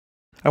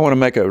I want to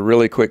make a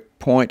really quick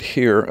point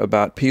here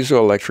about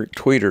piezoelectric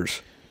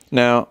tweeters.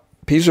 Now,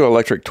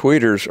 piezoelectric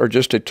tweeters are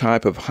just a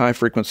type of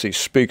high-frequency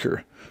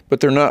speaker, but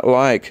they're not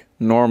like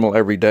normal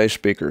everyday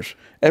speakers.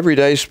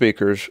 Everyday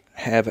speakers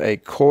have a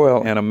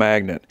coil and a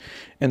magnet,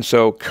 and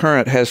so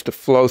current has to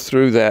flow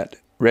through that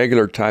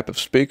regular type of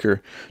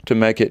speaker to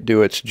make it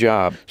do its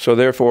job. So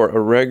therefore, a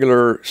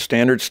regular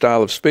standard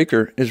style of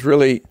speaker is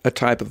really a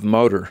type of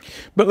motor.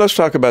 But let's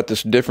talk about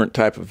this different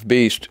type of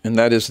beast, and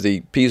that is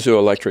the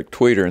piezoelectric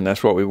tweeter, and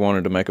that's what we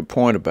wanted to make a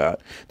point about.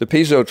 The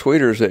piezo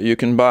tweeters that you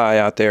can buy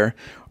out there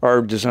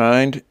are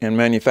designed and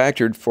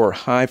manufactured for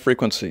high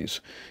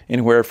frequencies,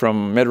 anywhere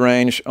from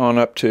mid-range on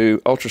up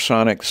to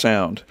ultrasonic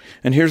sound.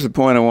 And here's the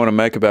point I want to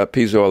make about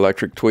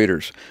piezoelectric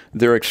tweeters.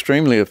 They're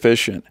extremely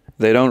efficient.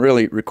 They don't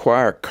really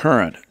require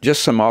current,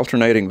 just some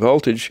alternating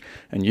voltage,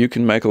 and you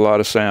can make a lot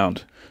of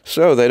sound.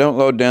 So they don't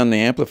load down the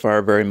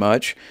amplifier very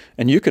much,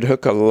 and you could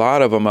hook a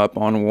lot of them up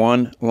on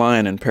one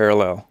line in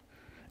parallel.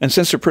 And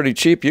since they're pretty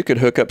cheap, you could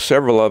hook up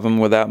several of them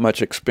without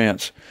much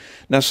expense.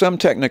 Now, some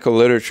technical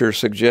literature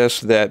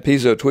suggests that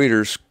piezo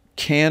tweeters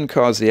can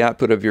cause the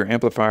output of your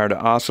amplifier to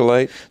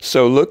oscillate,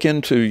 so look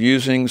into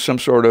using some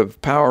sort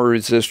of power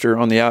resistor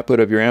on the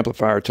output of your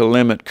amplifier to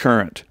limit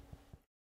current.